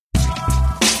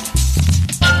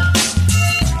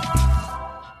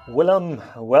Willem,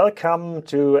 welcome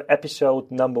to episode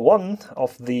number 1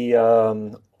 of the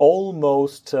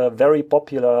almost very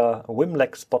popular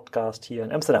Wimlex podcast here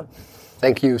in Amsterdam.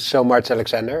 Thank you so much,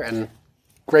 Alexander, and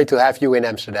great to have you in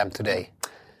Amsterdam today.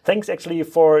 Thanks actually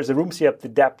for the rooms here at the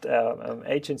Debt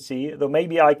agency. Though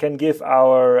maybe I can give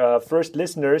our first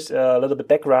listeners a little bit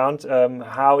background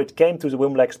how it came to the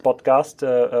Wimlex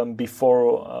podcast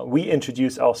before we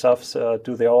introduce ourselves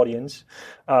to the audience.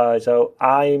 So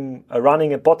I'm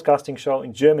running a podcasting show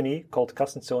in Germany called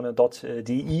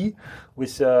Kassenzone.de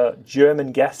with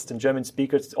German guests and German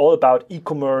speakers. It's all about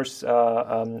e-commerce,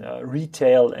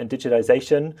 retail and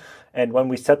digitization. And when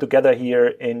we sat together here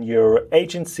in your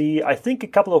agency, I think a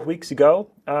couple of weeks ago,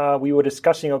 we were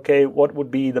discussing, what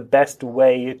would be the best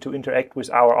way to interact with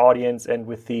our audience and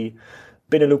with the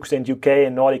Benelux and UK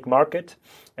and Nordic market.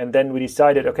 And then we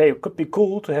decided, it could be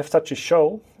cool to have such a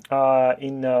show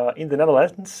in the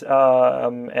Netherlands.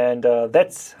 And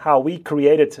that's how we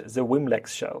created the Wimlex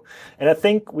show. And I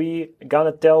think we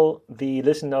gonna tell the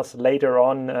listeners later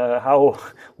on how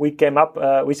we came up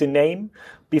with the name.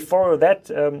 Before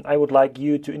that, I would like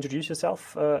you to introduce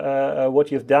yourself,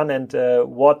 what you've done, and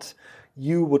what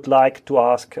you would like to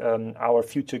ask our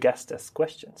future guests as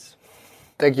questions.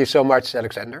 Thank you so much,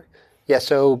 Alexander. Yeah,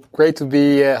 so great to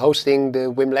be hosting the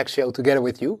Wimlex show together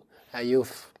with you. You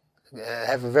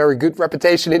have a very good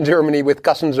reputation in Germany with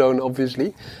Kassenzone,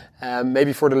 obviously.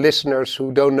 Maybe for the listeners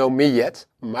who don't know me yet,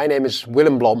 my name is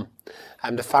Willem Blom.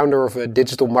 I'm the founder of a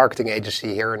digital marketing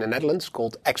agency here in the Netherlands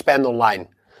called Expand Online.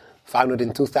 Founded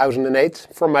in 2008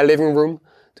 from my living room,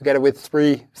 together with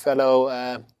 3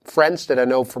 fellow friends that I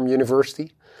know from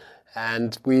university.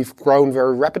 And we've grown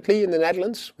very rapidly in the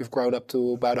Netherlands. We've grown up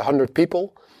to about 100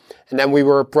 people. And then we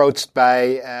were approached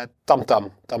by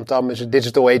TomTom. TomTom is a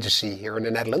digital agency here in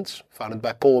the Netherlands, founded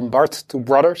by Paul and Bart, 2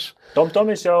 brothers. TomTom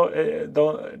is are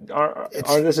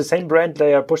this the same brand?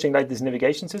 They are pushing like this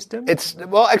navigation system? It's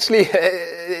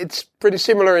pretty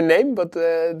similar in name, but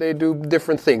they do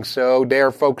different things. So they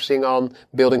are focusing on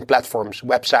building platforms,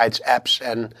 websites, apps,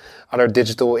 and other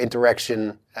digital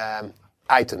interaction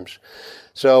items.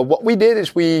 So what we did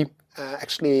is we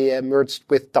actually merged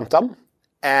with TomTom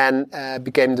and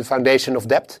became the foundation of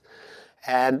Debt.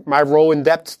 And my role in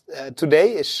Debt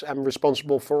today is I'm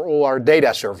responsible for all our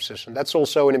data services. And that's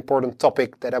also an important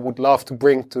topic that I would love to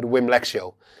bring to the Wimlex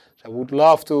show. So I would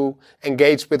love to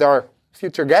engage with our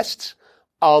future guests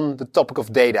on the topic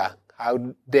of data,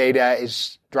 how data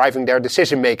is driving their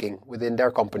decision-making within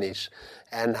their companies,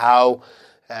 and how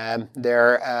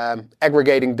they're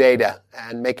aggregating data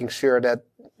and making sure that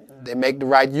they make the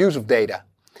right use of data.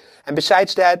 And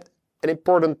besides that, an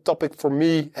important topic for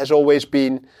me has always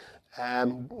been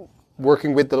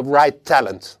working with the right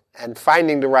talent and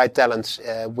finding the right talents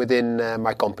within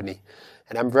my company.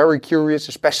 And I'm very curious,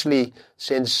 especially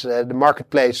since the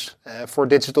marketplace for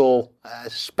digital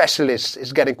specialists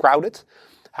is getting crowded,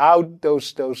 how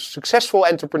those successful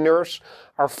entrepreneurs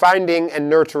are finding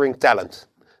and nurturing talent.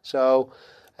 So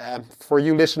for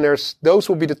you listeners, those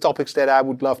will be the topics that I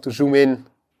would love to zoom in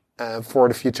for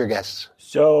the future guests.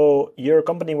 So your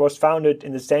company was founded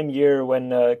in the same year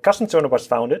when Kassenzone was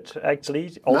founded,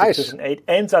 actually, Nice. 2008,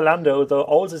 and Zalando. Though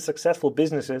all the successful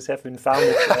businesses have been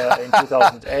founded in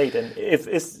 2008. And if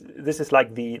this is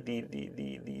like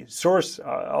the source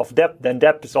of Debt, then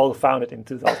Debt is also founded in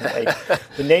 2008.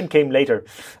 The name came later.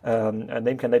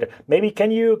 Maybe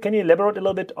can you elaborate a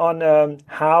little bit on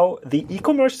how the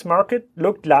e-commerce market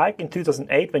looked like in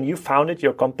 2008 when you founded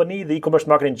your company? The e-commerce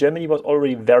market in Germany was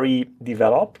already very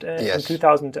developed. Yes. In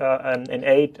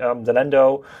 2008,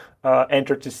 Zalando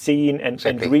entered the scene and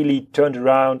really turned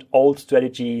around old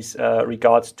strategies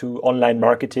regards to online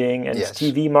marketing and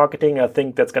TV marketing. I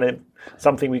think that's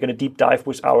something we're going to deep dive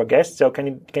with our guests. So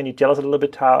can you tell us a little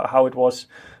bit how it was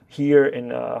here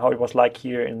how it was like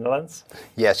here in the Netherlands?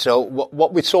 Yeah. So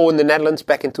what we saw in the Netherlands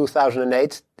back in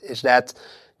 2008 is that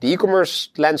the e-commerce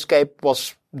landscape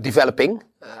was developing.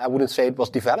 I wouldn't say it was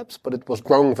developed, but it was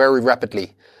growing very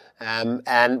rapidly.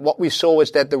 And what we saw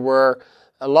is that there were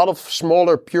a lot of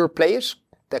smaller pure players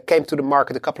that came to the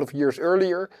market a couple of years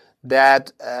earlier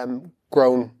that have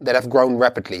grown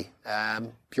rapidly.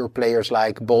 Pure players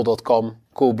like Bol.com,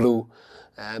 Coolblue,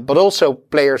 but also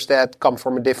players that come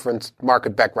from a different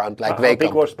market background, like Weekamp. How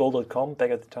big was Bol.com back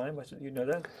at the time? You know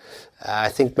that? I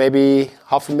think maybe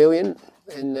 500,000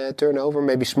 in turnover,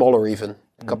 maybe smaller even,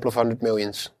 a couple of 100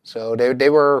 millions. So they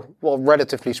were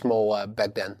relatively small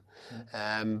back then.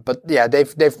 But yeah,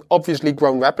 they've obviously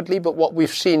grown rapidly. But what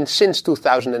we've seen since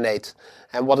 2008,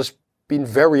 and what has been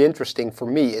very interesting for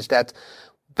me, is that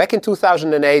back in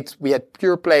 2008 we had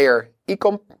pure player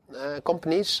e-com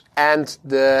companies and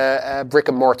the brick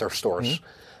and mortar stores.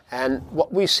 And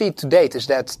what we see to date is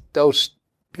that those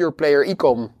pure player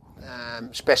e-com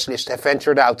specialists have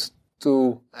ventured out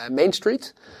to Main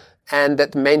Street, and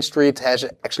that Main Street has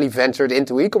actually ventured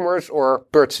into e-commerce or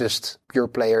purchased pure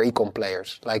player e-com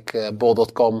players like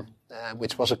bol.com,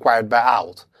 which was acquired by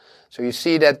Ahold. So you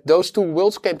see that those two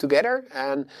worlds came together,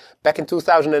 and back in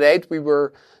 2008 we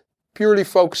were purely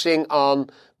focusing on,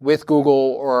 with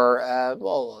Google or,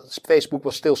 Facebook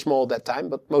was still small at that time,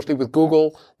 but mostly with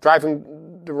Google, driving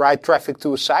the right traffic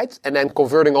to a site and then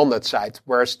converting on that site.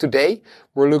 Whereas today,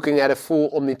 we're looking at a full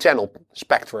omni-channel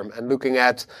spectrum and looking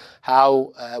at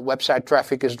how website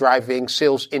traffic is driving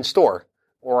sales in store,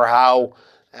 or how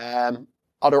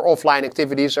other offline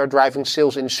activities are driving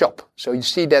sales in shop. So you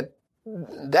see that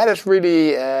has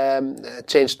really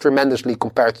changed tremendously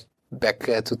compared back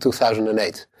to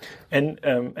 2008.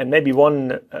 And maybe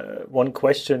one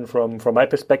question from my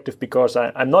perspective, because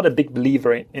I'm not a big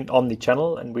believer in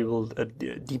omni-channel, and we will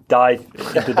deep dive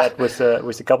into that with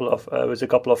a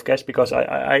couple of guests, because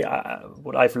I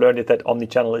what I've learned is that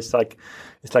omni-channel is like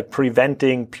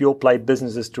preventing pure play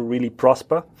businesses to really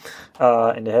prosper,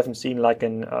 and I haven't seen like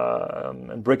a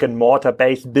brick and mortar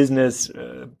based business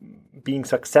being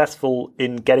successful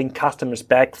in getting customers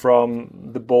back from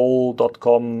the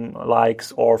bol.com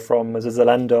likes or from the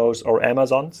Zalandos or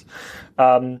Amazons.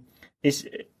 Is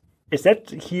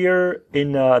that here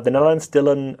in the Netherlands still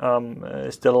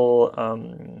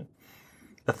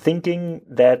a thinking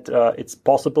that it's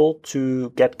possible to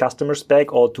get customers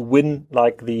back or to win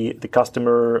like the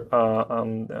customer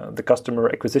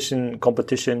acquisition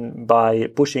competition by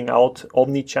pushing out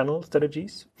omni-channel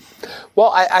strategies?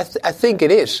 Well, I think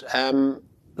it is.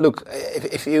 Look,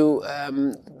 if you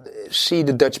see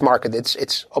the Dutch market,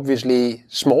 it's obviously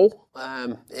small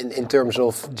in terms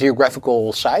of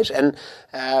geographical size, and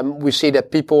we see that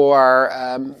people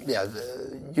are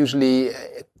usually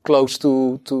close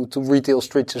to retail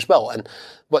streets as well. And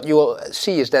what you will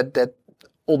see is that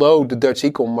although the Dutch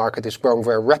e-com market is growing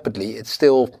very rapidly, it's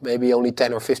still maybe only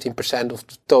 10 or 15% of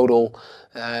the total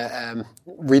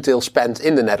retail spend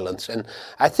in the Netherlands. And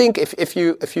I think if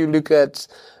you look at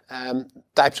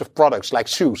types of products like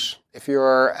shoes, if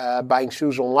you're buying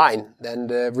shoes online, then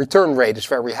the return rate is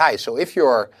very high. So if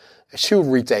you're a shoe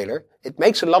retailer, it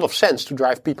makes a lot of sense to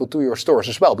drive people to your stores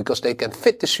as well, because they can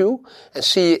fit the shoe and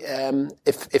see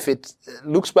if it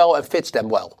looks well and fits them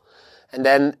well. And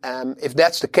then if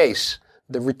that's the case,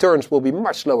 the returns will be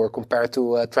much lower compared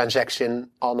to a transaction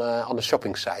on a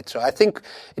shopping site. So I think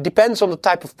it depends on the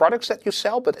type of products that you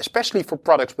sell, but especially for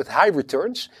products with high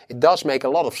returns, it does make a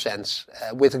lot of sense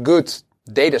with a good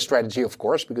data strategy, of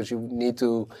course, because you need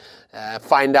to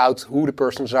find out who the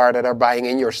persons are that are buying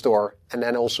in your store, and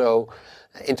then also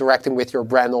interacting with your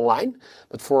brand online.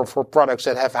 But for products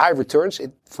that have high returns,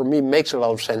 it for me makes a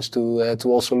lot of sense to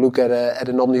also look at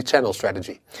an omni-channel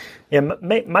strategy. Yeah,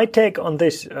 my take on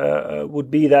this would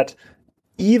be that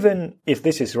even if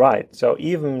this is right, so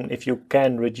even if you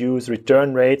can reduce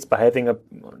return rates by having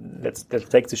let's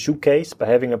take the shoe case, by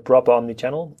having a proper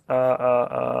omni-channel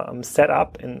set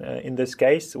up in this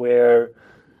case, where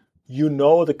you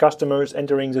know the customer is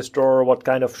entering the store, what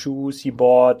kind of shoes he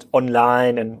bought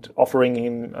online, and offering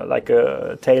him like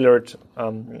a tailored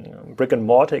brick and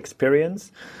mortar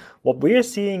experience. What we're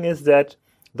seeing is that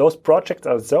those projects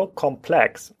are so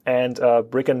complex, and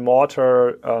brick and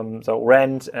mortar, so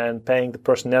rent and paying the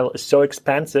personnel is so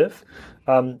expensive.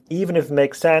 Even if it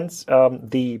makes sense,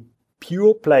 the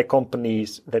pure play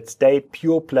companies that stayed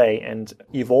pure play and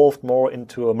evolved more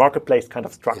into a marketplace kind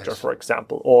of structure, yes, for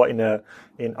example, or in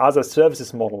other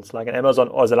services models like an Amazon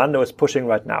or Zalando is pushing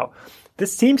right now.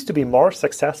 This seems to be more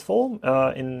successful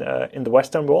in the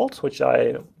Western world, which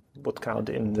I would count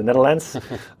in the Netherlands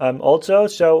also.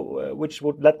 So, which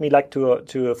would let me like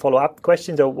to follow up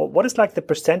question. So, what is like the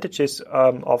percentages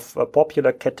of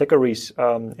popular categories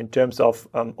in terms of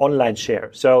online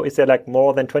share? So, is there like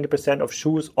more than 20% of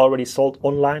shoes already sold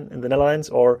online in the Netherlands,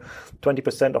 or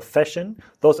 20% of fashion?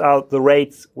 Those are the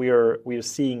rates we are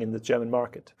seeing in the German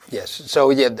market. Yes. So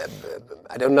yeah,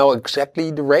 I don't know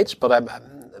exactly the rates, but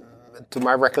to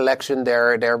my recollection,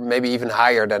 they're maybe even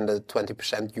higher than the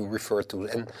 20% you refer to.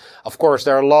 And of course,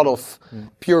 there are a lot of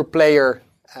pure player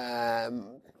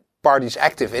parties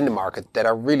active in the market that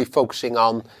are really focusing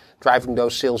on driving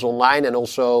those sales online and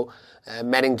also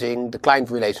managing the client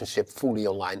relationship fully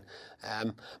online.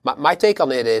 My take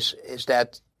on it is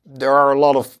that there are a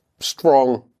lot of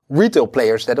strong retail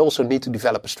players that also need to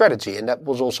develop a strategy. And that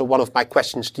was also one of my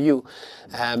questions to you,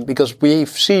 because we've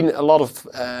seen a lot of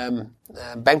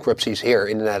bankruptcies here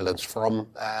in the Netherlands from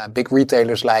big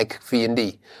retailers like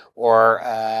V&D or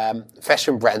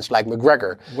fashion brands like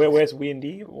McGregor. Where's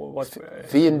V&D? What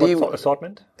V&D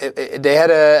assortment? They had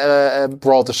a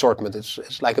broad assortment.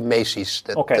 It's like a Macy's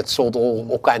that sold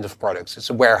all kinds of products. It's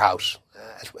a warehouse,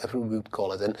 as we would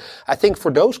call it. And I think for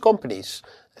those companies,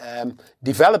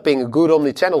 developing a good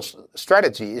omni-channel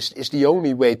strategy is the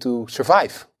only way to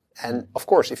survive. And of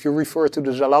course, if you refer to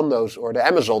the Zalandos or the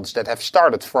Amazons that have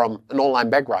started from an online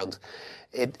background,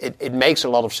 it makes a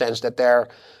lot of sense that their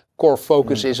core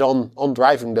focus is on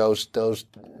driving those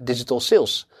digital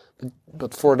sales.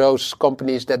 But for those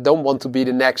companies that don't want to be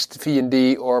the next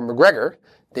V&D or McGregor,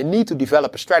 they need to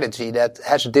develop a strategy that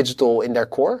has digital in their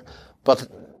core, but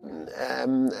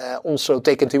also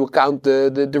take into account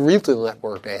the retail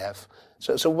network they have.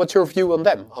 So what's your view on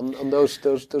them, on those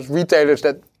retailers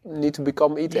that need to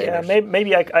become e-tailers? Yeah,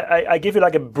 maybe I give you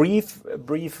like a brief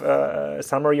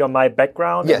summary on my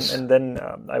background, yes. and then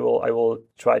I will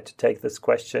try to take this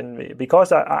question,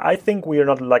 because I think we are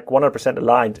not like 100%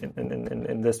 aligned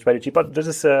in this strategy, but this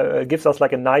is gives us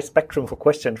like a nice spectrum for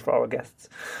questions for our guests.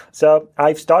 So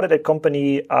I've started a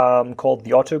company called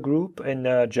the Otto Group in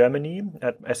Germany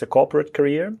as a corporate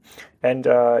career. And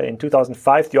in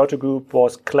 2005, the Otto Group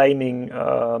was claiming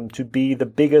to be the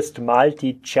biggest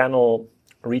multi-channel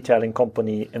retailing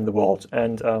company in the world.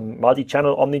 And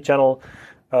multi-channel, omni-channel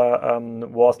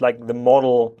was like the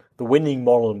winning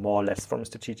model, more or less, from a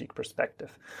strategic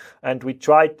perspective. And we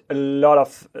tried a lot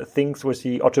of things with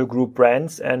the Otto Group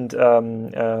brands and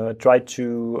tried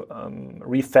to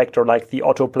refactor like the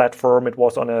Otto platform. It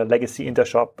was on a legacy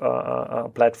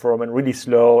Intershop platform and really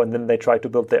slow. And then they tried to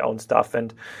build their own stuff.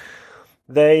 And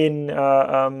they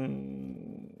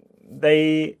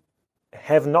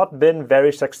have not been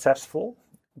very successful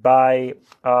by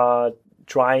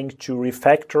trying to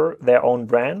refactor their own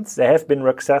brands. They have been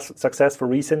successful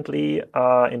recently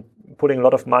in putting a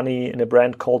lot of money in a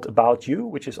brand called About You,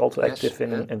 which is also active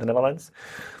in the Netherlands,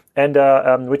 and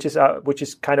which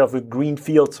is kind of a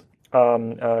greenfield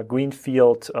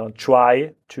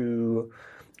try to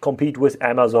compete with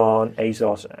Amazon,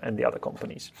 ASOS, and the other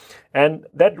companies. And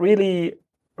that really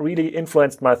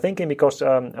influenced my thinking, because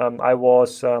I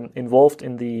was involved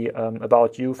in the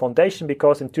About You Foundation,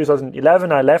 because in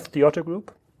 2011 I left the Otto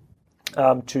Group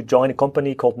to join a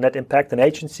company called Net Impact, an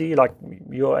agency like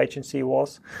your agency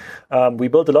was. We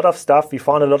built a lot of stuff. We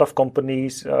found a lot of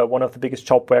companies. One of the biggest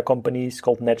shopware companies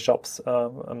called NetShops,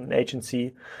 an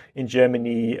agency in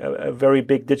Germany, a very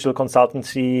big digital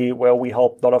consultancy where we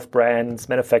helped a lot of brands,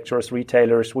 manufacturers,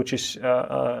 retailers, which is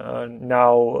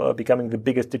now becoming the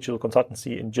biggest digital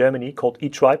consultancy in Germany, called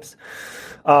eTribes.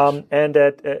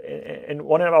 And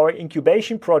one of our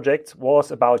incubation projects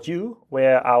was About You,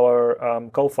 where our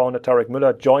co-founder Tarek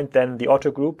Müller joined then the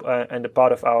Otto Group and a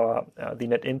part of our the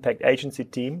Net Impact agency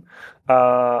team.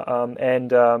 In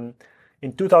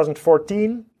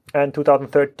 2014 and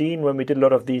 2013, when we did a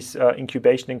lot of these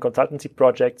incubation and consultancy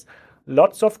projects,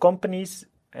 lots of companies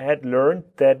had learned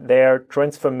that their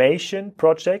transformation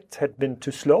projects had been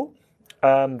too slow,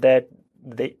 that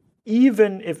they,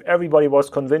 even if everybody was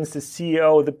convinced, the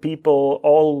CEO, the people,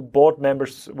 all board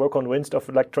members were convinced of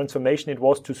like transformation, it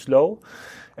was too slow.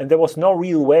 And there was no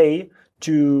real way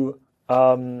to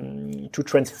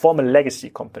transform a legacy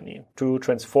company, to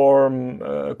transform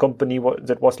a company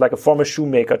that was like a former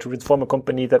shoemaker, to transform a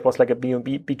company that was like a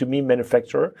B2B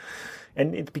manufacturer.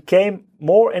 And it became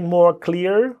more and more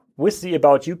clear with the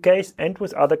About You case and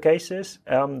with other cases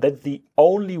that the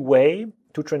only way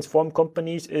to transform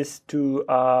companies is to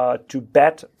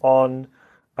bet on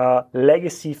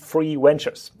legacy-free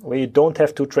ventures, where you don't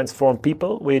have to transform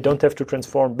people, where you don't have to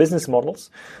transform business models.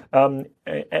 And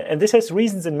this has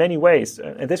reasons in many ways.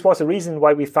 And this was a reason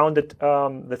why we founded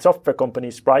the software company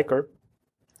Spryker,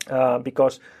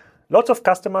 because lots of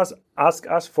customers ask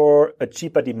us for a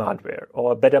cheaper Demandware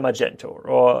or a better Magento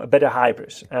or a better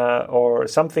Hybris or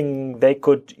something they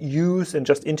could use and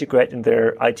just integrate in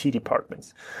their IT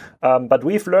departments. But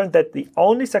we've learned that the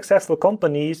only successful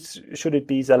companies, should it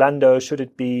be Zalando, should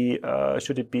it be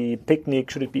Picnic,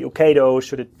 should it be Ocado,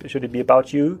 should it be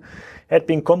About You, had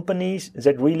been companies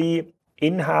that really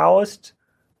in-housed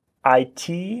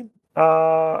IT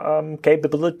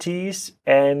capabilities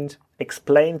and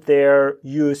explained their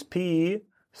USP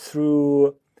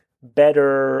through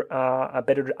better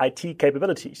IT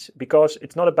capabilities, because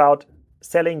it's not about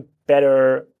selling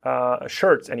better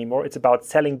shirts anymore. It's about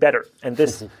selling better, and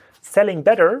this selling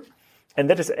better and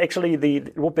that is actually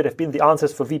what would have been the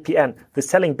answers for VPN. The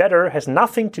selling better has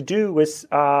nothing to do with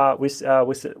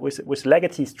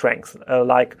legacy strength,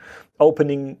 like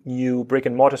opening new brick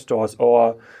and mortar stores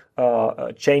or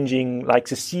changing like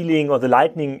the ceiling or the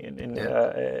lighting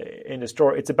in the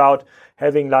store. It's about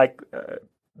having like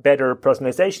better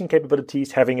personalization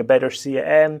capabilities, having a better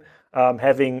CRM,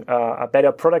 having a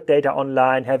better product data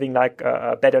online, having like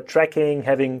better tracking,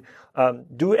 having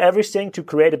do everything to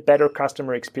create a better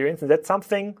customer experience. And that's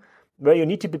something where you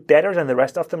need to be better than the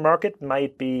rest of the market.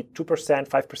 Might be 2%,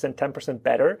 5%, 10%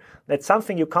 better. That's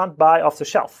something you can't buy off the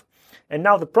shelf. And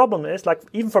now the problem is, like,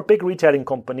 even for big retailing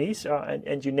companies,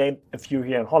 and you named a few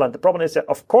here in Holland, the problem is that,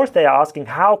 of course, they are asking,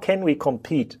 how can we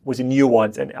compete with the new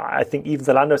ones? And I think even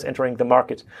Zalando is entering the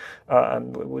market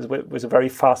with a very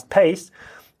fast pace.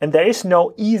 And there is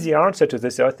no easy answer to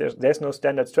this. There's no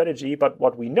standard strategy. But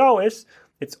what we know is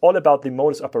it's all about the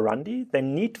modus operandi. They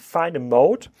need to find a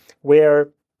mode where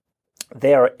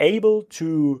they are able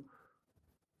to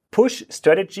push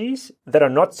strategies that are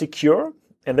not secure.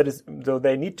 And that is, so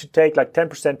they need to take like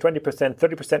 10%, 20%,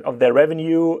 30% of their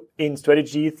revenue in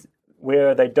strategies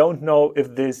where they don't know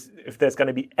if there's going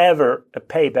to be ever a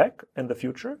payback in the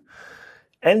future.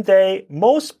 And they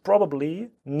most probably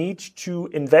need to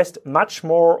invest much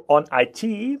more on IT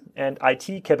and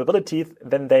IT capabilities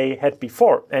than they had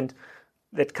before. And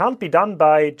that can't be done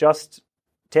by just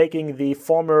taking the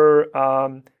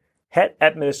former head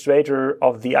administrator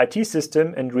of the IT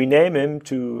system and rename him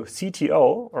to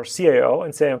CTO or CIO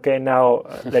and say, okay, now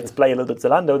let's play a little bit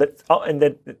Zalando.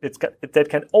 That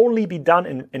can only be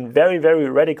done in very, very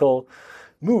radical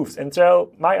moves. And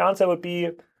so my answer would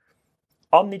be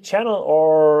omni-channel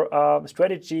or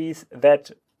strategies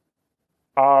that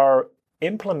are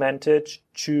implemented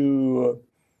to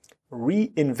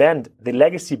reinvent the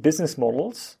legacy business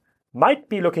models might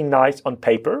be looking nice on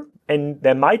paper, and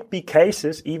there might be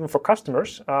cases even for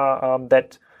customers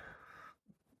that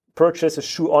purchase a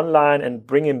shoe online and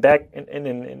bring him back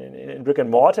in brick and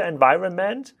mortar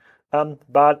environment.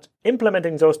 But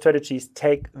implementing those strategies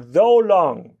take so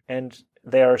long, and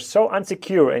they are so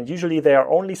unsecure, and usually they are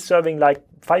only serving like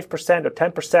 5% or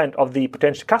 10% of the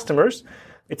potential customers.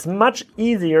 It's much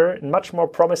easier and much more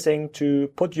promising to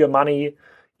put your money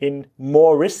in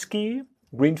more risky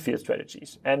greenfield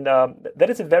strategies, and that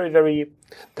is a very, very.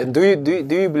 Then do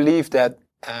you believe that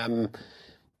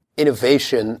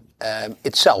innovation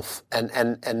itself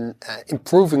and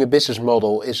improving a business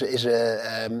model is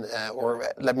or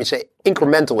let me say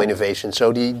incremental innovation?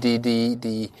 So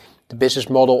the business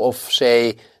model of,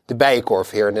 say, the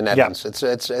Bijenkorf here in the Netherlands.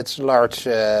 Yeah. It's a large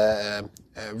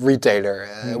retailer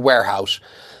warehouse.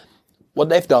 What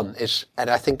they've done is, and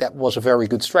I think that was a very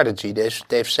good strategy.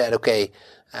 They've said, okay,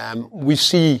 we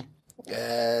see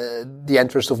the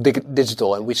interest of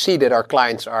digital, and we see that our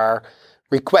clients are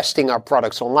requesting our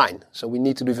products online. So we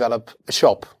need to develop a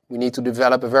shop. We need to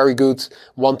develop a very good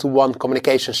one-to-one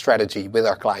communication strategy with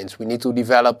our clients. We need to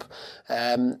develop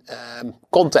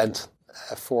content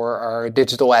for our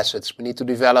digital assets. We need to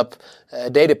develop a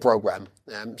data program.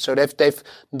 So they've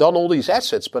done all these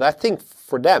assets, but I think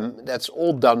for them that's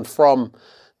all done from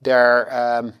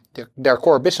their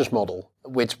core business model,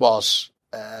 which was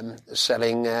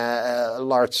selling a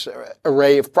large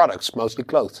array of products, mostly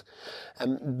clothes.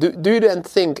 Do you then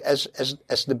think, as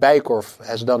the Bijenkorf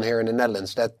has done here in the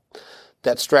Netherlands,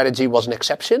 that strategy was an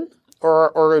exception,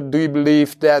 or do you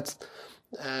believe that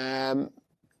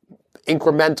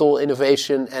incremental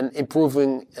innovation and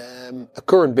improving a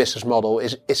current business model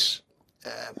is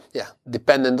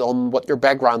dependent on what your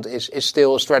background is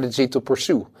still a strategy to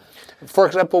pursue? For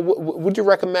example, would you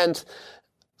recommend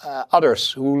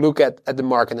others who look at the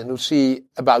market and who see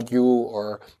About You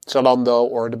or Zalando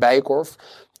or the Bijenkorf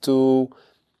to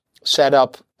set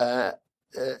up a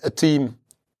team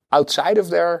outside of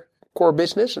their core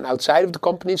business and outside of the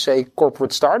company, say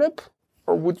corporate startup?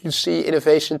 Or would you see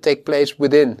innovation take place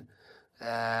within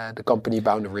the company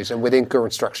boundaries and within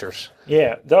current structures?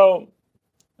 Yeah, though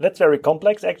that's very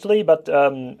complex actually, but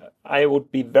I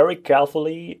would be very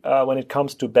carefully when it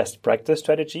comes to best practice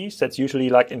strategies. That's usually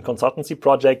like in consultancy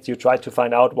projects, you try to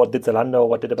find out what did Zalando,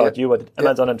 what did About You, what did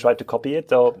Amazon, and try to copy it.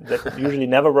 So that usually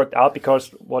never worked out, because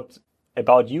what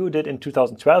About You did in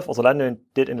 2012 or Zalando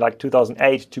did in like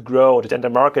 2008 to grow, to enter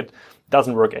market,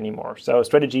 doesn't work anymore. So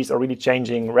strategies are really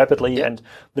changing rapidly, and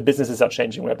the businesses are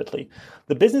changing rapidly.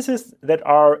 The businesses that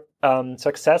are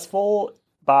successful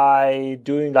by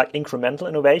doing like incremental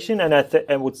innovation, and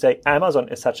I would say Amazon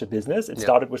is such a business. It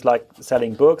started with like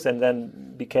selling books, and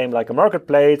then became like a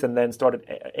marketplace, and then started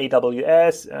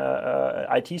AWS,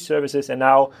 IT services, and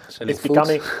now it's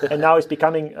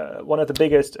becoming one of the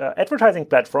biggest advertising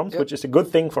platforms, which is a good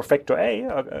thing for Factor A,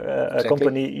 a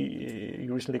company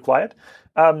you recently acquired.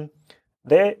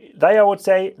 They, I would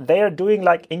say, they are doing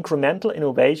like incremental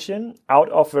innovation out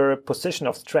of a position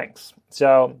of strength.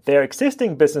 So their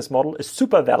existing business model is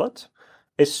super valid,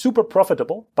 is super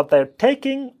profitable, but they're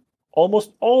taking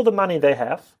almost all the money they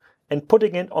have and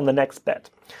putting it on the next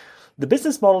bet. The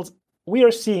business models we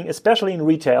are seeing, especially in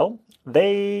retail,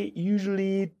 they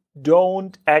usually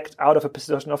don't act out of a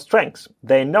position of strength.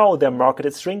 They know their market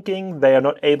is shrinking. They are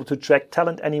not able to attract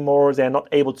talent anymore. They are not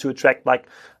able to attract like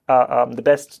the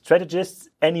best strategists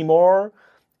anymore,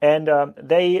 and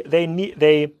they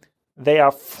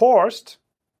are forced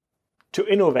to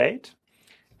innovate.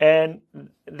 And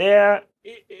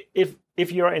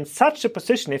if you're in such a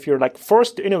position, if you're like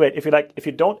forced to innovate, if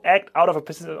you don't act out of a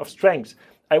position of strength,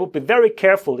 I would be very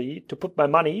carefully to put my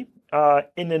money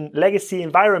in a legacy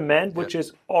environment which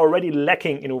is already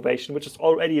lacking innovation, which is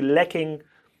already lacking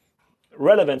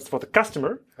relevance for the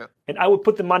customer, and I would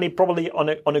put the money probably on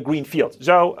a green field.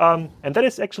 So and that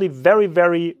is actually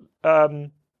very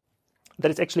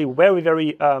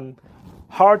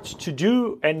hard to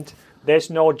do, and there's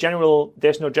no general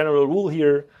rule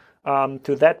here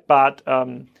to that. But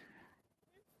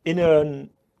in an,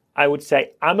 I would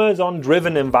say,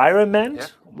 Amazon-driven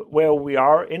environment where we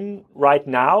are in right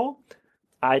now,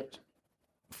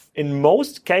 in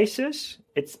most cases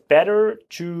it's better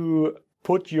to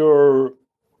put your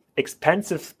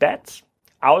expensive bets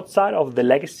outside of the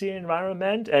legacy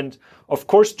environment, and of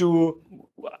course do,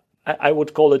 I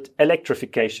would call it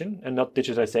electrification and not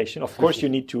digitization. Of course you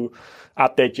need to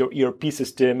update your ERP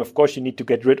system. Of course you need to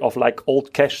get rid of like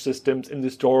old cash systems in the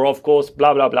store. Of course,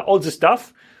 blah, blah, blah, all this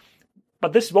stuff.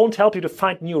 But this won't help you to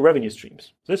find new revenue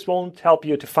streams. This won't help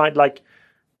you to find like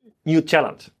new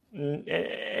talent.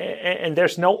 And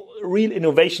there's no real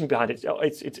innovation behind it.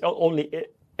 It's only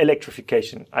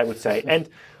electrification, I would say. And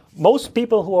most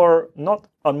people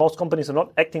most companies are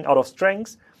not acting out of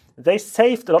strength. They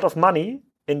saved a lot of money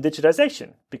in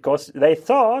digitization because they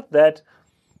thought that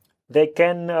they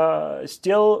can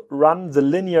still run the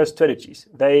linear strategies.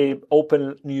 They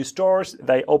open new stores,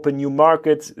 they open new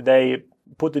markets, they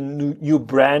put in new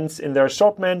brands in their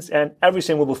assortments, and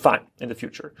everything will be fine in the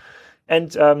future.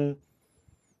 And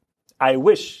I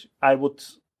wish I would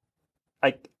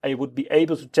be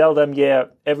able to tell them,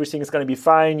 everything is going to be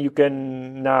fine. You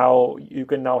can now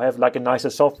have like a nicer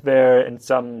software and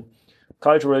some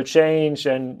cultural change,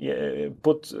 and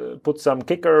put some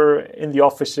kicker in the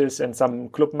offices and some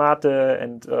club mate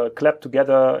and clap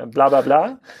together and blah blah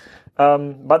blah.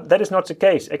 But that is not the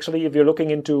case. Actually, if you're looking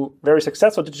into very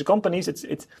successful digital companies,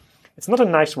 it's not a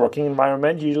nice working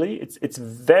environment. Usually, it's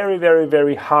very very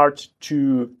very hard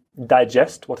to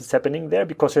digest what is happening there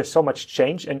because there's so much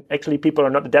change, and actually people are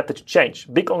not adapted to change.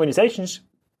 Big organizations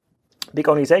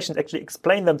actually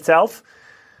explain themselves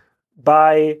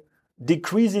by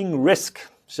decreasing risk,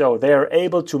 so they are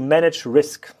able to manage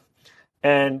risk.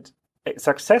 And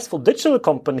successful digital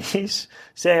companies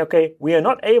say, okay, we are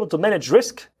not able to manage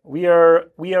risk, we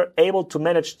are able to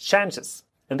manage chances,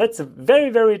 and that's a very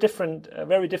very different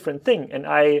thing. And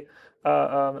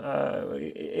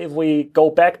if we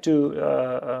go back to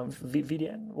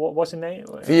VDN, what was the name?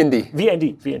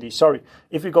 VND. Sorry.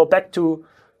 If we go back to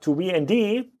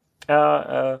VND,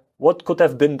 what could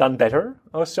have been done better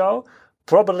or so?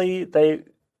 Probably they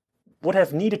would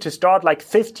have needed to start like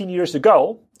 15 years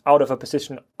ago out of a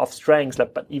position of strength,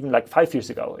 but even like 5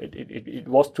 years ago. It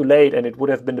was too late, and it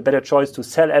would have been the better choice to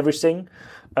sell everything.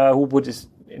 Who is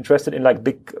interested in like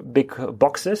big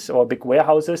boxes or big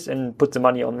warehouses and put the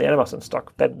money on the Amazon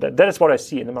stock. That is what I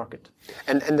see in the market.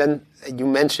 And then you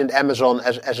mentioned Amazon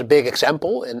as a big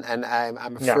example, and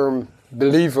I'm a firm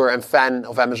believer and fan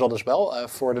of Amazon as well.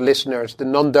 For the listeners, the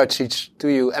non-Dutchies to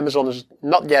you, Amazon is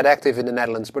not yet active in the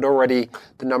Netherlands, but already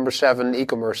the number 7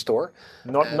 e-commerce store.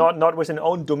 Not with an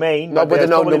own domain, not but with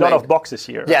an own domain. A lot of boxes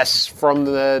here. Yes, from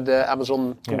the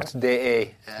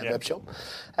Amazon.de webshop.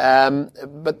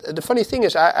 But the funny thing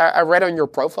is, I read on your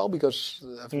profile, because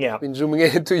I've been zooming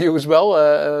into you as well,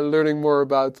 learning more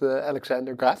about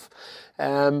Alexander Graf.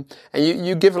 And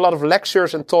you give a lot of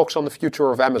lectures and talks on the future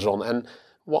of Amazon. And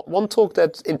one talk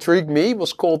that intrigued me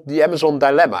was called the Amazon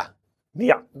Dilemma.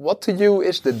 Yeah. What to you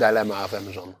is the dilemma of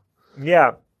Amazon?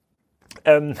 Yeah.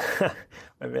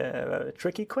 A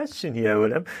tricky question here,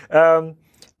 Willem.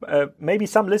 maybe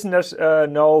some listeners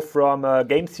know from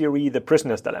game theory the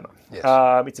prisoner's dilemma. Yes.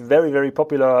 It's a very, very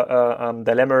popular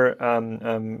dilemma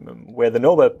where the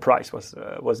Nobel Prize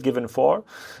was given for,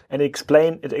 and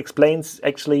it explains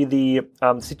actually the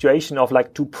situation of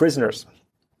like two prisoners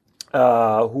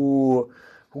who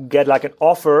get like an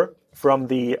offer from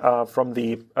the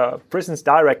prison's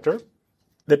director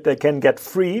that they can get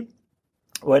free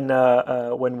when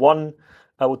one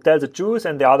would tell the truth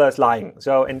and the other is lying.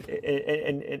 So and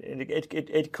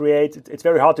it creates. It's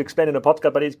very hard to explain in a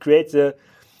podcast, but it creates an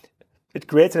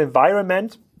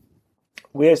environment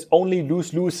where it's only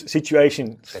lose-lose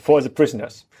situation for the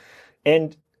prisoners.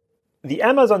 And the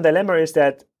Amazon dilemma is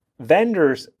that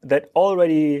vendors that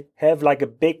already have like a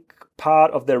big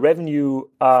part of their revenue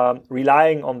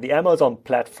relying on the Amazon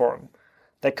platform,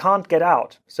 they can't get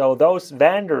out. So those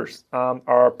vendors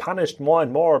are punished more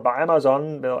and more by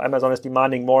Amazon. Amazon is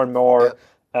demanding more and more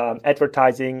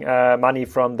advertising money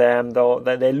from them, though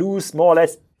they lose more or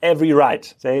less every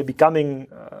right. They're becoming,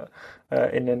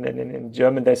 in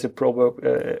German, there's a proverb,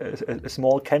 a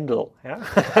small candle. Yeah?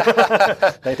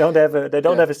 They don't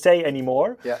have a say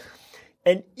anymore. Yeah.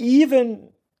 And even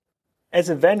as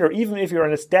a vendor, even if you're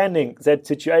understanding that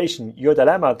situation, your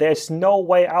dilemma, there's no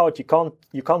way out. You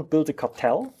can't build a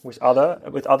cartel with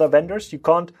other vendors. You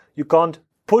can't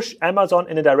push Amazon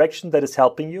in a direction that is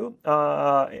helping you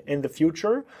in the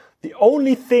future. The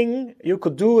only thing you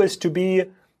could do is to be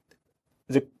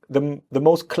the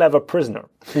most clever prisoner.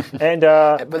 And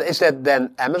but is that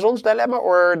then Amazon's dilemma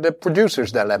or the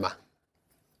producer's dilemma?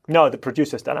 No, the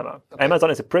producer's dilemma. Okay. Amazon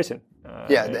is a prison.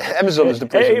 Amazon is the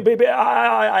prison.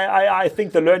 I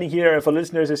think the learning here for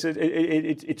listeners is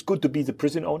it's good to be the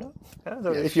prison owner. Yeah?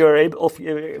 So if you're able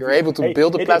to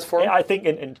build a platform. I think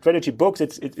in strategy books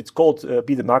it's called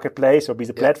be the marketplace or be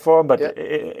the platform, but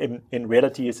in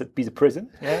reality it's be the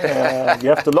prison. Yeah? You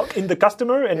have to lock in the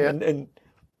customer and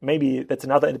maybe that's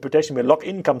another interpretation where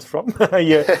lock-in comes from.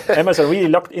 Amazon really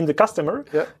locked in the customer.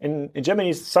 Yeah. In Germany,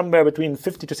 it's somewhere between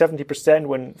 50 to 70%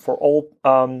 when for all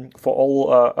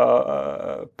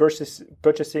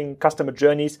purchasing customer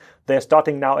journeys, they're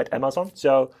starting now at Amazon.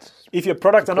 So if your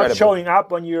products are not showing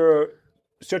up when you're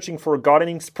searching for a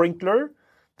gardening sprinkler,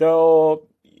 though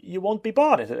you won't be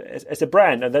bought as a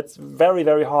brand, and that's very,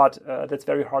 very hard. That's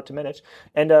very hard to manage.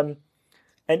 And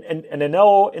I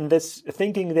know in this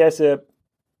thinking there's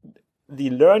the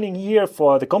learning here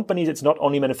for the companies, it's not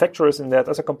only manufacturers and there's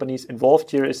other companies involved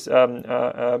here, is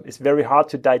very hard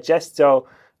to digest. So,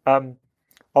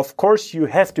 of course, you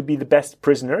have to be the best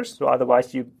prisoners. So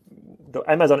otherwise,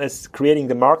 Amazon is creating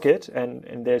the market,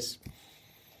 and there's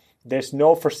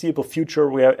no foreseeable future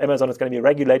where Amazon is going to be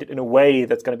regulated in a way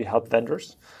that's going to be help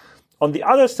vendors. On the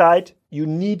other side, you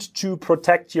need to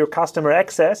protect your customer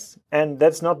access, and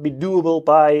that's not be doable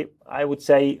by, I would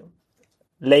say,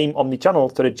 lame omnichannel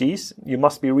strategies. You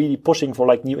must be really pushing for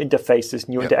like new interfaces,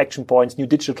 new interaction points, new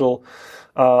digital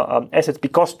assets,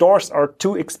 because stores are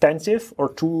too expensive or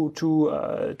too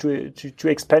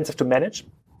expensive to manage,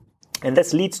 and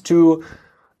this leads to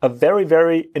a very,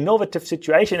 very innovative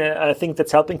situation. And I think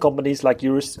that's helping companies like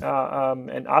yours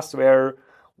and us,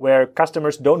 where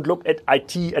customers don't look at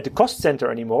IT at the cost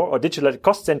center anymore, or digital at the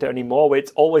cost center anymore, where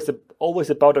it's always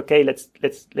about, okay, let's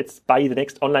buy the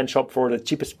next online shop for the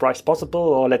cheapest price possible,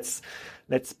 or let's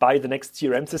buy the next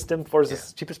CRM system for the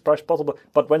cheapest price possible.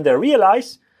 But when they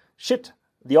realize, shit,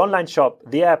 the online shop,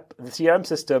 the app, the CRM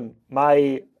system,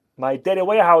 my data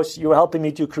warehouse you're helping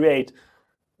me to create,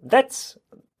 that's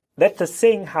the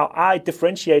thing how I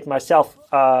differentiate myself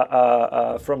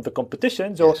from the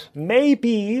competition. So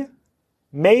maybe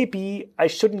I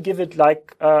shouldn't give it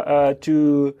like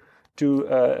to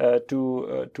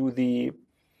the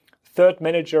third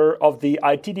manager of the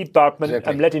IT department.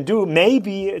 Exactly. I'm letting do.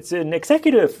 Maybe it's an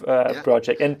executive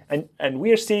project, and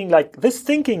we are seeing like this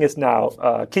thinking is now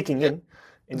kicking in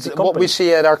the company. What we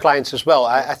see at our clients as well.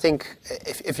 I think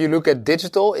if you look at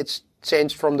digital, it's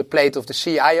changed from the plate of the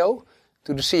CIO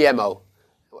to the CMO.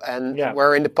 And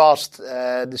where in the past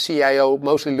the CIO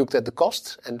mostly looked at the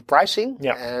cost and the pricing,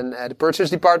 and the purchase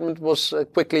department was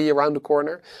quickly around the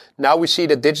corner. Now we see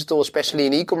that digital, especially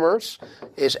in e-commerce,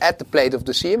 is at the plate of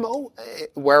the CMO,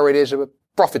 where it is a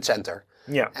profit center,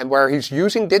 and where he's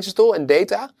using digital and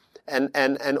data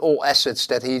and all assets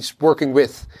that he's working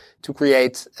with to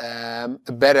create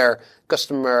a better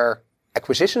customer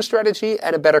acquisition strategy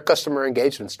and a better customer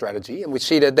engagement strategy. And we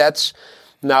see that that's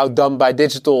now done by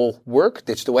digital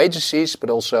agencies, but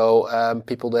also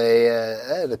people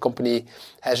the company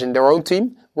has in their own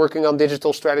team working on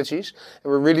digital strategies.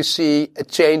 And we really see a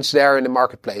change there in the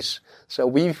marketplace. So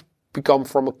we've become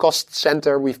from a cost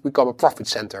center, we've become a profit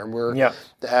center. And we're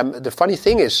the funny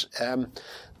thing is,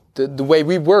 the way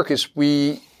we work is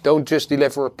we don't just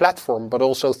deliver a platform, but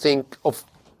also think of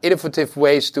innovative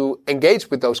ways to engage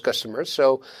with those customers.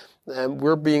 So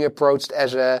we're being approached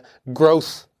as a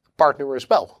growth partner as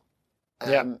well.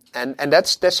 And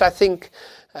that's I think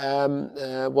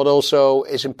what also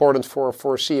is important for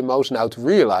CMOs now to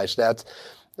realize that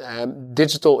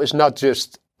digital is not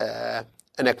just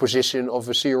an acquisition of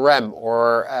a CRM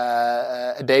or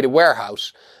a data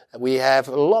warehouse. We have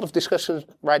a lot of discussions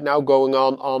right now going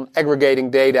on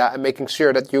aggregating data and making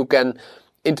sure that you can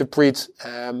interpret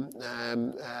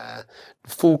the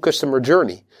full customer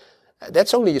journey.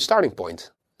 That's only a starting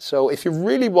point. So if you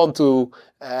really want to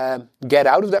get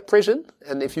out of that prison,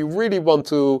 and if you really want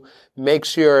to make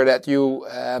sure that you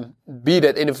be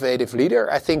that innovative leader,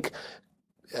 I think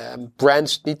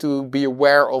brands need to be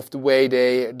aware of the way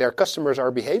their customers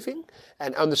are behaving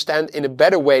and understand in a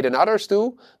better way than others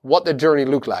do what the journey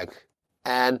looks like,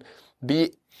 and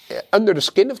be under the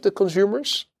skin of the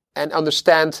consumers and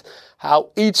understand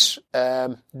how each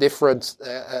different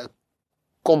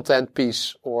content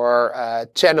piece or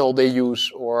channel they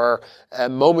use or a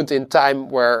moment in time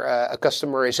where a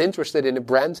customer is interested in a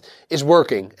brand is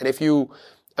working. And if you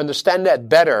understand that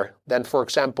better than, for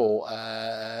example,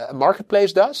 a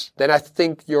marketplace does, then I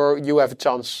think you have a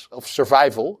chance of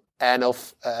survival and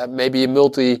of maybe a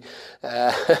multi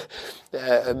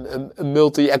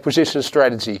acquisition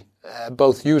strategy,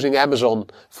 both using Amazon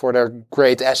for their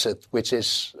great asset, which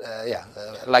is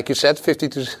like you said, 50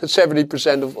 to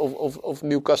 70% of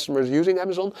new customers using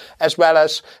Amazon, as well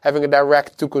as having a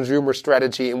direct to consumer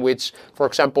strategy in which, for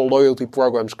example, loyalty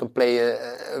programs can play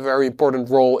a very important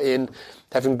role in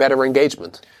having better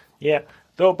engagement. Yeah,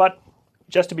 though, but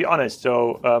just to be honest,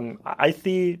 so I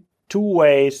see two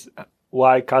ways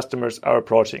why customers are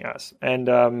approaching us, and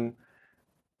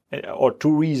or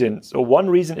two reasons. So one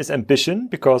reason is ambition,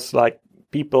 because like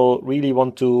people really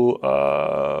want to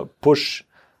push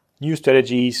new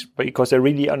strategies because they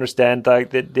really understand like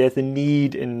that there's a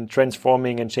need in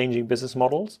transforming and changing business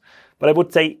models. But I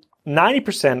would say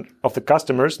 90% of the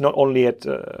customers, not only at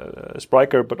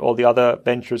Spryker but all the other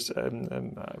ventures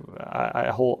I'm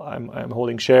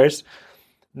holding shares,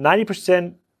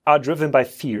 90% are driven by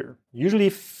fear. Usually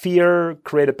fear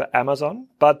created by Amazon,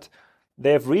 but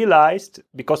they have realized,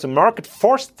 because the market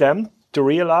forced them to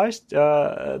realize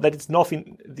that it's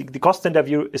nothing, the cost center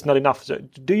view is not enough. So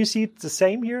do you see it the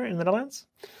same here in the Netherlands?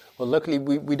 Well, luckily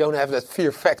we don't have that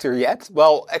fear factor yet.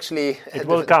 Well, actually, it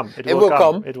will come. It will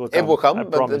come.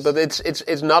 But it's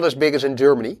it's not as big as in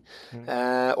Germany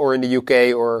or in the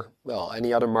UK or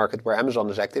any other market where Amazon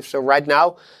is active. So right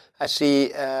now, I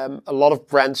see a lot of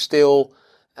brands still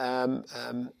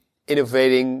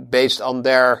innovating based on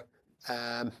their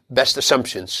best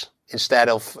assumptions instead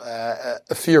of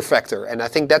a fear factor. And I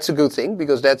think that's a good thing,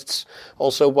 because that's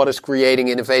also what is creating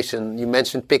innovation. You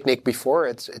mentioned Picnic before.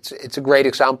 It's a great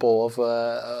example of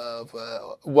a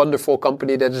wonderful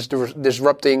company that is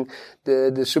disrupting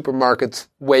the supermarket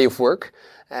way of work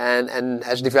and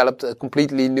has developed a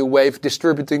completely new way of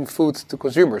distributing food to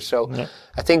consumers. So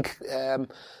I think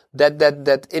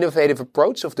that innovative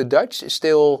approach of the Dutch is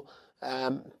still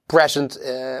present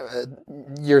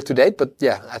year to date, but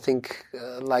I think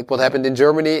like what happened in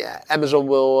Germany, Amazon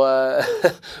will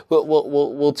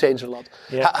change a lot.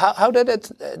 Yeah. How did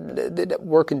that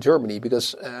work in Germany?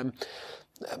 Because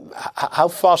how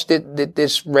fast did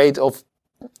this rate of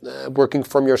working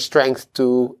from your strength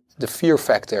to the fear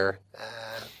factor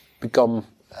become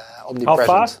omnipresent? How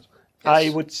fast? Yes. I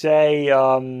would say,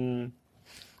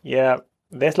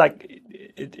 there's like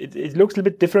it looks a little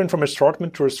bit different from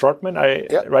assortment to assortment.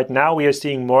 Right now we are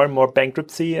seeing more and more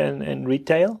bankruptcy in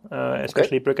retail,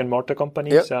 especially brick and mortar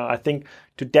companies. Yeah. I think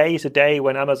today is a day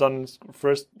when Amazon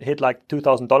first hit like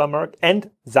 $2,000 mark, and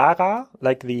Zara,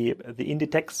 like the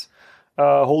Inditex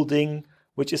holding,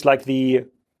 which is like the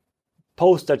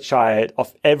poster child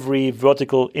of every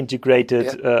vertical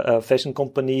integrated fashion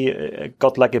company,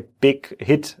 got like a big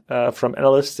hit from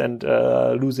analysts and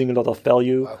losing a lot of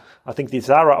value. Wow. I think the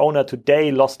Zara owner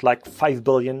today lost like $5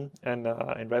 billion in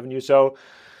revenue. So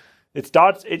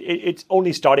it's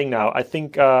only starting now. I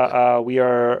think we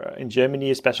are in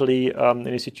Germany, especially in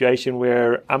a situation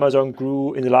where Amazon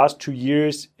grew in the last 2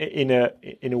 years in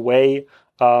a way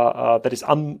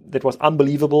that was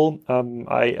unbelievable.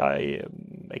 I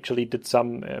actually did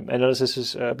some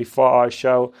analysis before our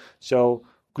show. So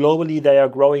globally, they are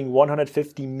growing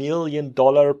 $150 million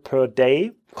per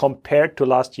day compared to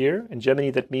last year. In Germany,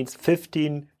 that means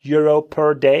 €15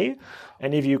 per day.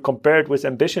 And if you compare it with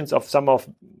ambitions of some of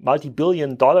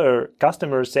multi-billion-dollar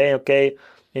customers saying, okay,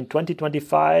 in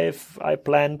 2025, I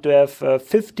plan to have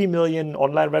 50 million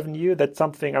online revenue. That's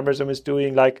something Amazon is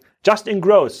doing like just in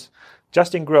growth,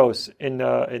 in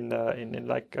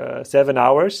like 7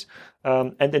 hours,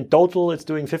 and in total it's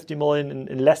doing 50 million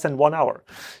in less than 1 hour.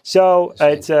 So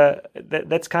it's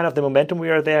that's kind of the momentum we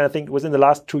are there. I think within the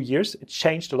last 2 years it's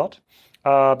changed a lot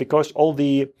because all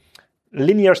the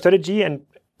linear strategy and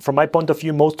from my point of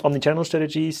view, most omnichannel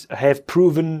strategies have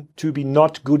proven to be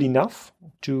not good enough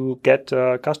to get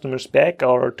customers back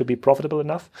or to be profitable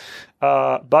enough.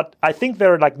 But I think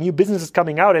there are like new businesses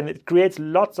coming out and it creates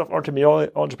lots of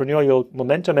entrepreneurial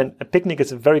momentum. And Picnic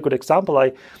is a very good example.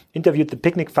 I interviewed the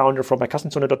Picnic founder from my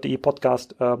cousinzone.de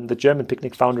podcast, the German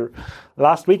Picnic founder,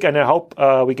 last week. And I hope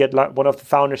we get one of the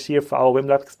founders here for our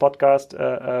Wimlex podcast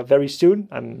very soon.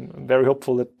 I'm very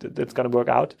hopeful that it's going to work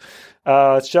out.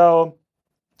 So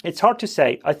it's hard to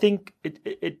say. I think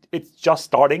it's just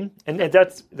starting, and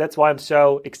that's why I'm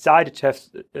so excited to have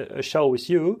a show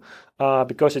with you,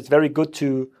 because it's very good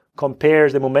to compare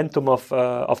the momentum of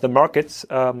the markets.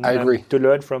 I agree. To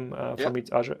learn from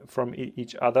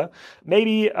each other.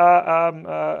 Maybe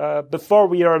before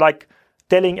we are like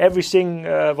telling everything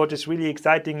what is really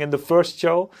exciting in the first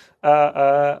show,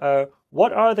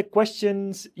 what are the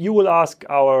questions you will ask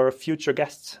our future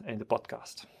guests in the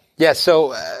podcast? Yeah,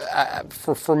 so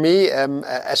for me,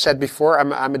 as said before,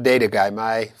 I'm a data guy.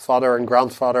 My father and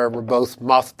grandfather were both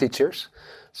math teachers,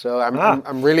 so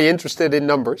I'm really interested in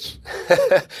numbers,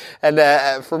 and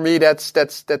for me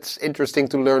that's interesting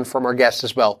to learn from our guests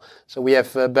as well. So we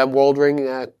have Ben Waldring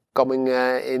coming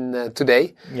in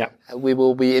today. Yeah, we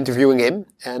will be interviewing him,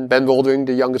 and Ben Waldring,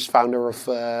 the youngest founder of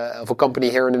a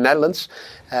company here in the Netherlands.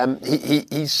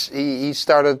 He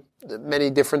started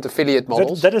many different affiliate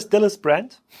models. That is still his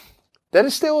brand? That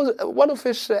is still one of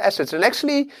his assets. And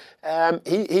actually,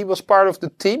 he was part of the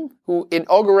team who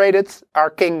inaugurated our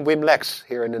King Wim Lex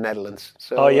here in the Netherlands.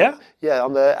 So, oh, yeah? Yeah,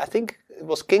 I think it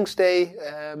was King's Day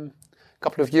a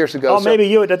couple of years ago. Oh,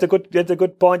 maybe that's a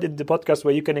good point in the podcast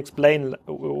where you can explain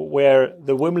where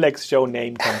the Wim Lex show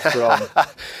name comes from.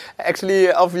 Actually,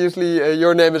 obviously,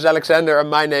 your name is Alexander and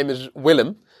my name is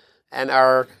Willem. And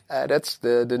that's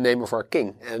the name of our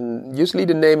king. And usually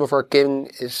the name of our king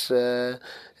is I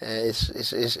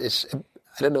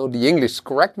don't know the English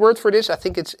correct word for this. I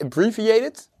think it's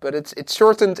abbreviated, but it's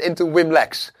shortened into Wim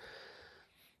Lex.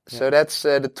 So that's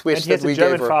the twist that we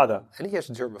gave her. And he has a German father. And he has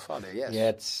a German father, yes.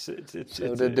 Yeah,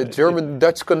 so the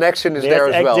German-Dutch connection is there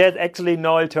as well. There's actually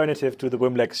no alternative to the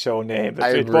Wim Lex show name.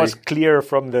 It was clear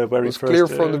from the very first. Clear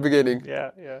from the beginning.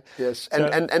 Yeah. Yes,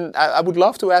 and I would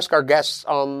love to ask our guests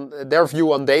on their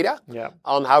view on data,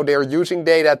 on how they're using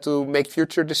data to make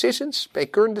future decisions,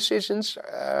 make current decisions,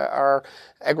 are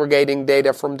aggregating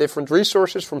data from different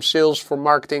resources, from sales, from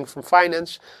marketing, from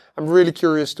finance. I'm really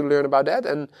curious to learn about that,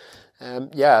 and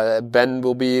Ben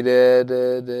will be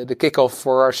the kickoff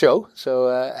for our show. So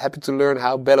happy to learn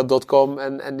how Bella.com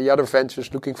and the other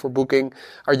ventures looking for booking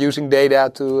are using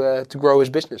data to grow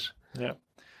his business. Yeah.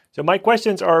 So my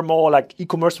questions are more like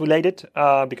e-commerce related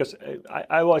because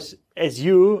I was, as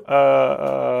you,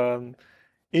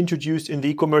 introduced in the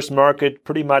e-commerce market,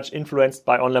 pretty much influenced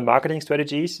by online marketing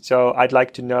strategies. So I'd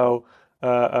like to know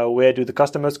where do the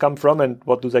customers come from and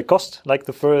what do they cost? Like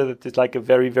it's like a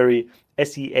very, very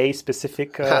SEA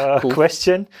specific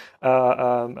question.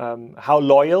 How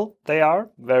loyal they are,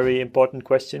 very important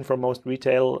question for most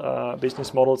retail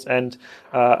business models, and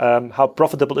how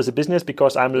profitable is a business,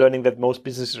 because I'm learning that most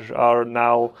businesses are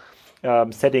now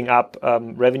setting up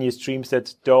revenue streams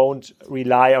that don't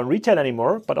rely on retail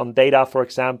anymore, but on data, for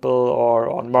example, or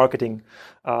on marketing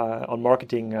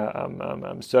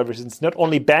services. It's not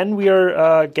only Ben we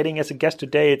are getting as a guest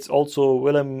today, it's also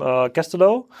Willem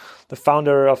Castello, the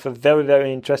founder of a very,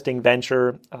 very interesting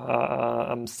venture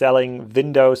selling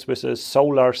windows with a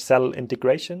solar cell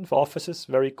integration for offices.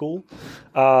 Very cool.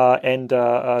 And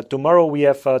tomorrow we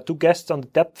have two guests on the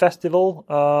Depth Festival.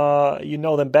 You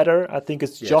know them better. I think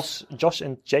it's Josh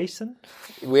and Jason.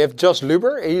 We have Josh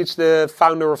Luber. He's the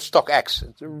founder of StockX.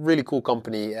 It's a really cool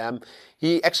company.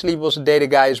 He actually was a data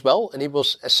guy as well, and he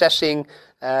was assessing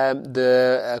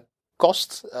the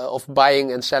cost of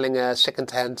buying and selling a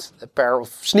second-hand pair of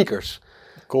sneakers.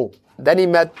 Cool. Then he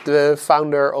met the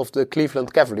founder of the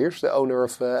Cleveland Cavaliers, the owner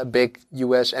of a big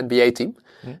US NBA team,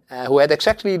 who had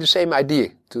exactly the same idea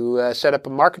to set up a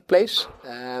marketplace.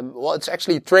 It's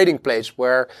actually a trading place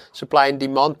where supply and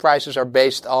demand prices are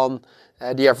based on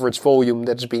the average volume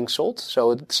that's being sold. So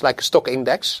it's like a stock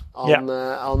index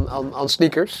on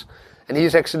sneakers. And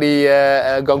he's actually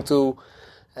going to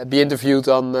be interviewed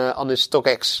on his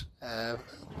StockX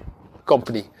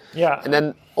company. Yeah. And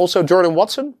then also Jordan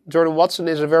Watson. Jordan Watson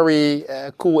is a very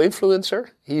cool influencer.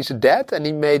 He's a dad, and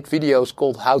he made videos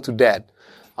called How to Dad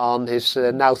on his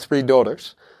now 3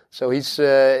 daughters. So he's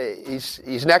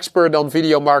an expert on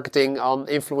video marketing, on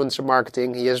influencer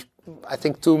marketing. He has, I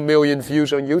think, 2 million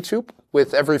views on YouTube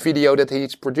with every video that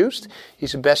he's produced.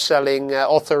 He's a best-selling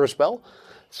author as well.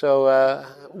 So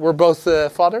we're both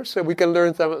fathers, so we can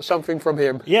learn something from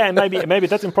him. Yeah, and maybe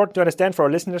that's important to understand for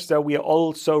our listeners. So we are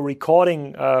also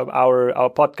recording our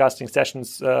podcasting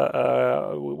sessions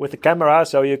with the camera,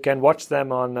 so you can watch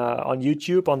them on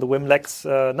YouTube on the Wimlex.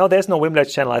 No, there's no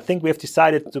Wimlex channel. I think we have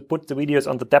decided to put the videos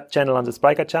on the Depth channel and the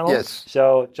Spriker channel. Yes.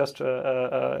 So just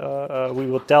we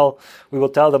will tell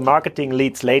the marketing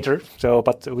leads later. So,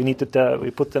 but we need to we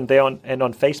put them there on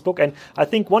Facebook. And I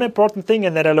think one important thing,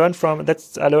 and that I learned from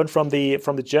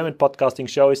the German podcasting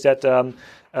show, is that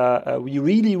we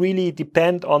really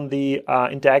depend on the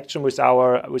interaction with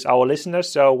our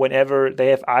listeners. So whenever they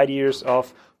have ideas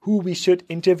of who we should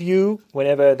interview,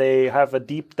 whenever they have a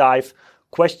deep dive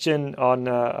question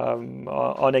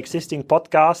on existing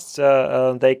podcasts,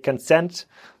 they can send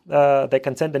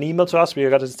an email to us. We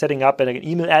are setting up an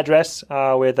email address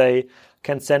where they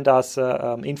can send us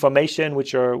information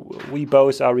which we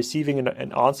both are receiving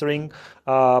and answering.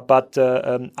 But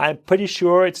I'm pretty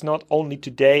sure it's not only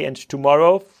today and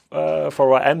tomorrow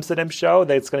for our Amsterdam show.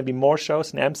 There's going to be more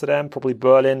shows in Amsterdam, probably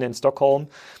Berlin and Stockholm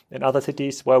and other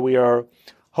cities where we are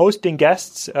hosting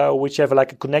guests which have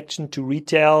like a connection to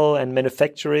retail and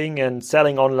manufacturing and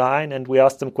selling online. And we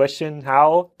ask them question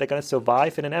how they're going to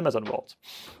survive in an Amazon world.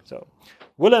 So,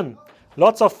 Willem,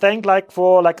 lots of thanks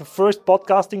for the first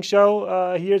podcasting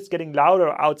show. Here it's getting louder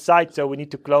outside, so we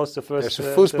need to close the first.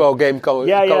 There's a football game going.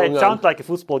 Yeah, it sounds like a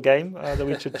football game that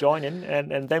we should join in,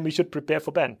 and then we should prepare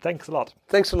for Ben. Thanks a lot.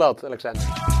 Thanks a lot, Alexander.